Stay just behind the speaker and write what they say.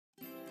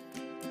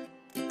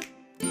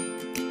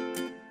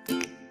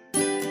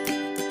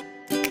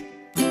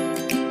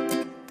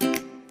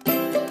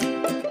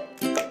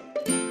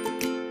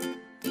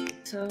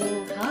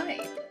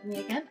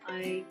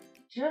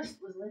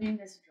letting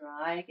this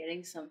dry,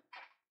 getting some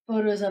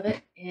photos of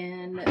it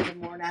in the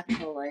more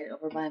natural light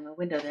over by my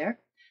window there,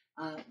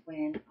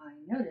 when I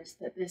noticed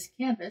that this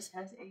canvas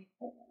has a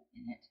hole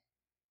in it.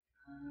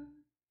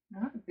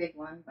 Not a big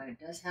one, but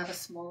it does have a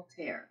small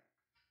tear.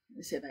 Let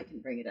me see if I can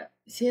bring it up.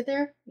 See it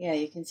there? Yeah,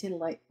 you can see the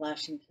light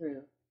flashing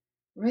through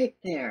right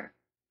there.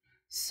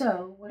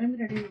 So what I'm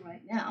going to do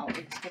right now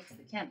is fix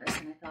the canvas,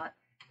 and I thought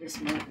this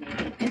might be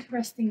an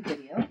interesting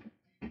video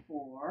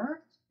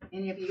for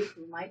any of you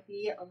who might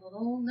be a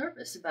little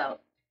nervous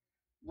about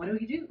what do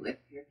you do if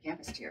your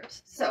canvas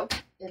tears. So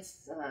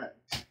it's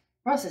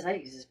process I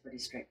use is pretty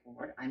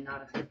straightforward. I'm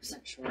not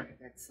 100% sure if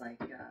it's like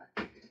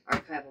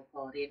archival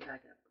quality. In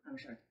fact, I'm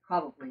sure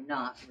probably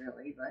not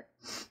really, but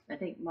I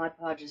think Mod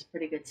Podge is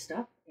pretty good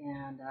stuff,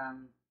 and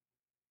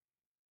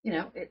you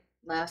know, it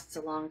lasts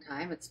a long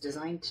time. It's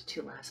designed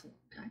to last a long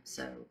time,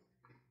 so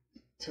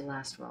to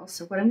last well.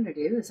 So what I'm going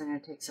to do is I'm going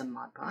to take some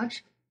Mod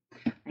Podge.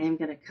 I am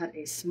going to cut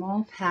a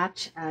small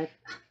patch at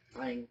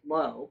running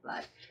low,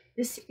 but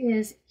this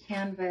is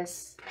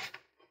canvas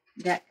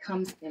that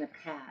comes in a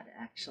pad,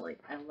 actually.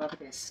 I love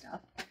this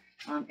stuff.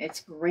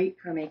 It's great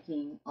for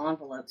making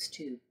envelopes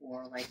too,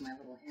 for like my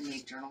little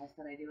handmade journals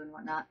that I do and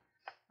whatnot.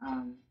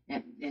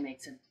 It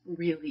makes a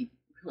really,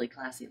 really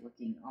classy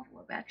looking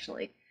envelope,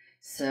 actually.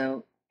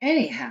 So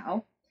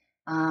anyhow,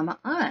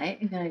 I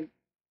am going to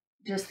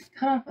just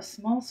cut off a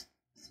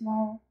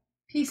small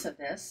piece of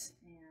this,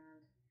 and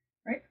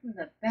right from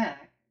the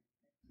back,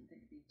 the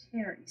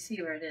tear, you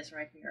see where it is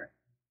right here.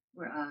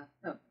 Where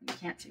oh, you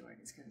can't see where it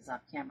is because it's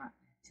off camera.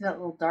 See that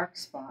little dark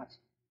spot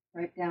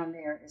right down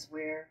there is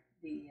where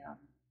the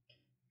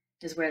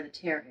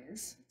tear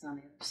is. It's on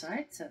the other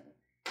side, so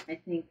I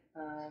think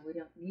we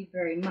don't need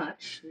very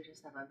much. We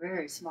just have a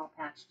very small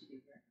patch to do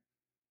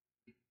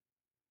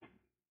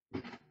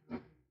here.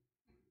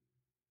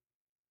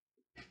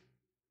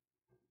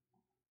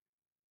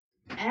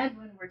 And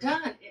when we're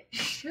done, it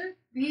should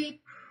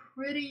be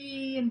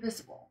pretty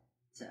invisible.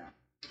 So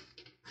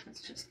let's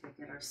just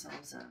get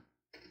ourselves a.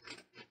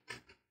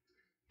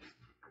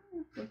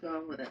 We'll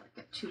go with it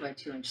like a 2 by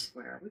 2 inch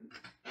square.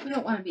 We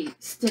don't want to be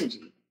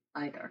stingy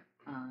either.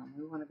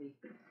 We want to be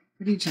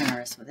pretty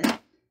generous with it.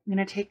 I'm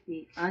going to take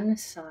the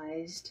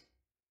unsized.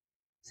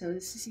 So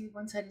this is, see,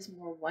 one side is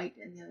more white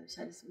and the other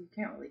side is, you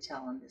can't really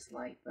tell on this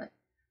light, but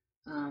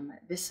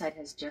this side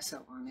has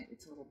gesso on it.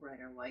 It's a little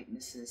brighter white, and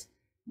this is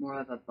more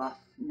of a buff,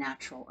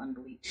 natural,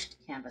 unbleached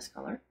canvas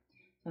color.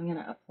 So I'm going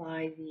to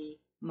apply the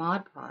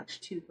Mod Podge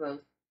to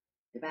both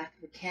the back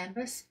of the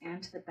canvas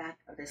and to the back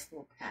of this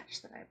little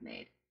patch that I've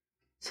made.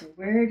 So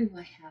where do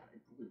I have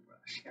a glue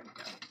brush? Here we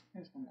go.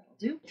 There's one that'll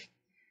do.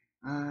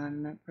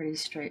 Pretty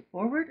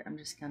straightforward. I'm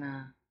just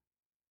gonna,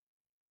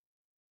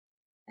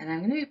 and I'm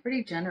gonna be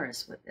pretty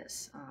generous with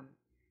this.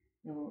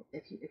 You know,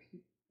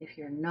 if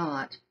you're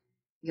not,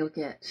 you'll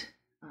get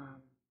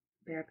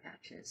bare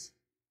patches.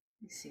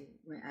 You see,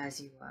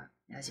 as you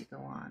go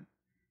on,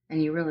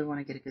 and you really want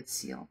to get a good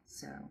seal.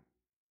 So,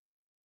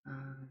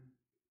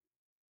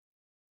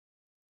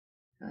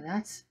 so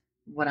that's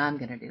what I'm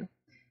gonna do.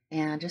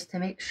 And just to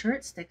make sure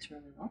it sticks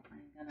really well, I'm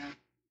gonna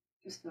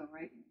just go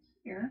right in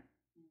here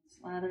and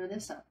slather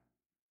this up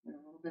with a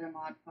little bit of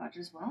Mod Podge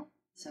as well,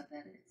 so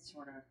that it's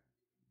sort of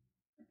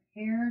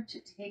prepared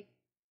to take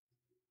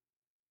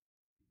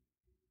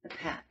the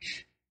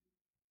patch.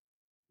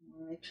 I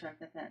want to make sure I've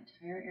got that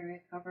entire area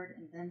covered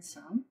and then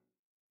some.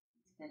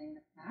 It's getting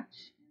the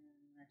patch,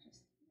 and I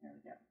just, there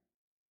we go.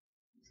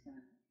 I'm just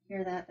gonna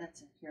adhere that.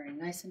 That's adhering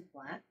nice and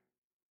flat.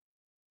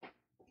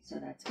 So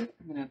that's good.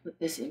 I'm going to put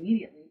this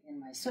immediately in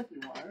my soapy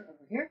water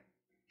over here.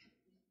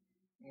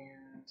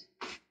 And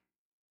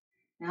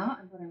now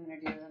what I'm going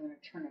to do is I'm going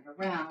to turn it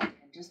around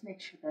and just make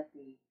sure that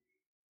the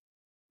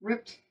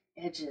ripped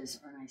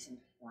edges are nice and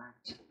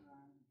flat.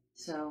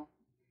 So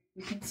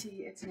you can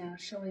see it's now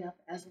showing up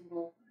as a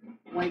little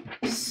white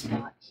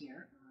spot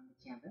here on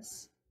the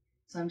canvas.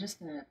 So I'm just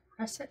going to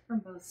press it from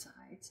both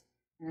sides,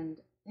 and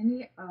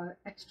any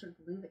extra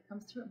glue that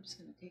comes through, I'm just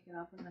going to take it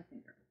off with my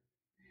finger.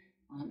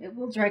 It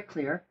will dry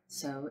clear,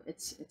 so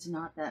it's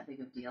not that big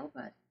of a deal,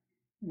 but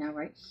now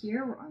right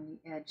here we're on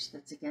the edge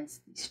that's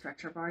against the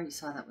stretcher bar. You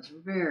saw that was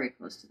very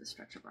close to the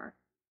stretcher bar.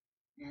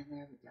 And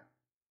there we go.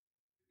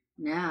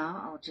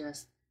 Now I'll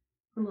just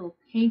put a little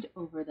paint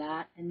over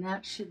that, and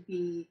that should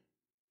be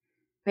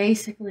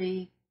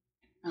basically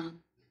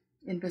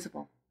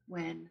invisible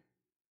when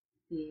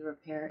the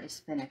repair is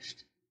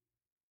finished.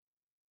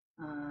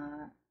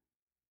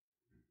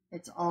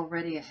 It's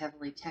already a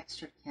heavily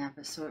textured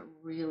canvas, so it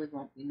really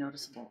won't be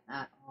noticeable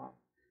at all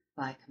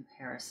by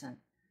comparison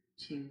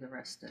to the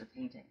rest of the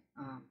painting.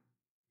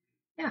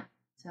 Yeah,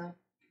 so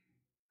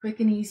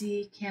quick and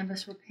easy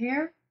canvas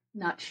repair.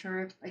 Not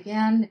sure if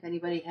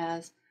anybody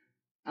has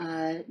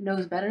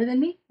knows better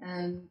than me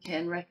and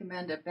can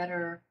recommend a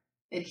better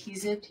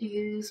adhesive to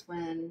use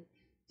when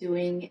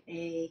doing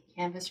a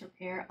canvas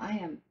repair. I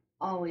am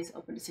always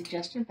open to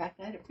suggestion. In fact,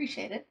 I'd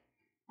appreciate it.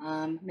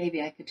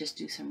 Maybe I could just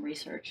do some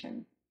research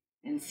and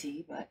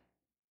see, but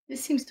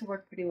this seems to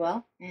work pretty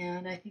well,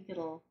 and I think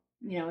it'll,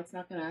 you know, it's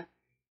not gonna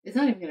It's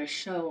not even going to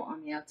show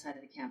on the outside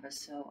of the canvas,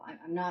 so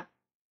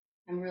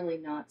I'm really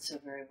not so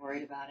very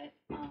worried about it.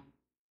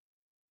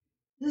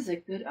 This is a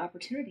good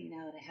opportunity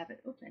now that I have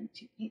it open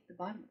to paint the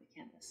bottom of the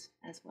canvas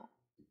as well.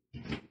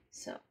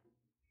 So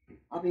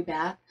I'll be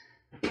back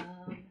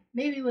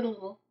maybe with a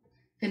little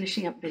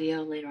finishing up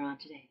video later on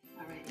today.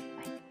 Alrighty,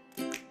 bye.